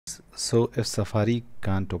So if Safari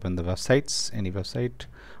can't open the websites, any website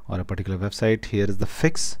or a particular website, here is the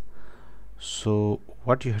fix. So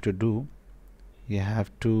what you have to do, you have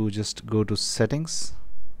to just go to settings.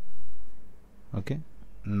 Okay,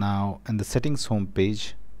 now in the settings home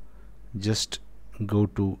page, just go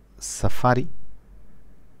to Safari,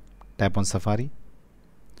 tap on Safari.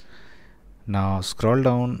 Now scroll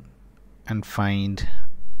down and find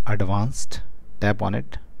advanced, tap on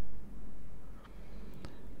it.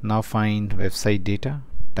 Now find website data,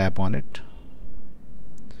 tap on it.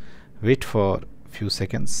 Wait for few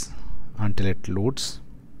seconds until it loads.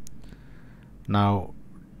 Now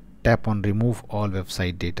tap on remove all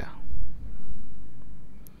website data.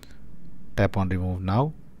 Tap on remove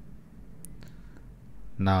now.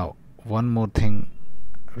 Now one more thing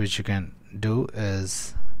which you can do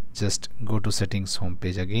is just go to settings home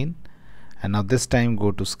page again, and now this time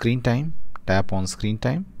go to screen time, tap on screen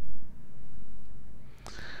time.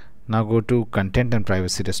 Now go to content and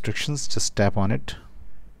privacy restrictions, just tap on it.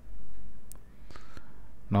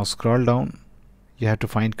 Now scroll down, you have to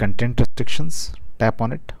find content restrictions, tap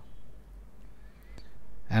on it,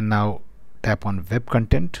 and now tap on web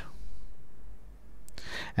content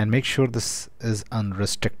and make sure this is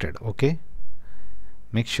unrestricted. Okay,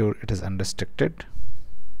 make sure it is unrestricted,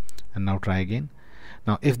 and now try again.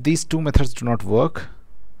 Now if these two methods do not work,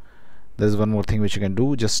 there's one more thing which you can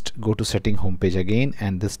do. Just go to setting home page again,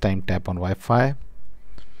 and this time tap on Wi-Fi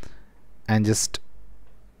and just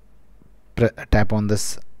tap on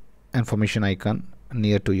this information icon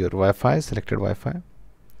near to your Wi-Fi, selected Wi-Fi,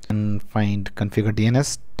 and find configure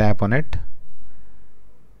DNS, tap on it,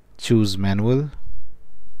 choose manual,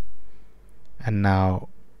 and now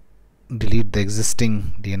delete the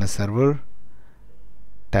existing DNS server,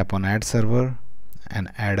 tap on add server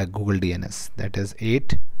and add a Google DNS, that is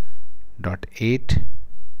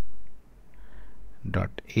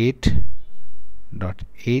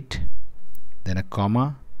 8.8.8.8, then a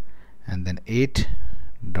comma, and then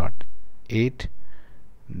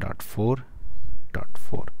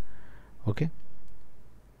 8.8.4.4. okay,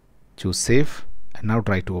 choose save, and now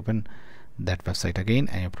try to open that website again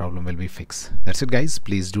and your problem will be fixed. That's it guys.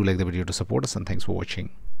 Please do like the video to support us, and thanks for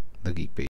watching the Geek Page.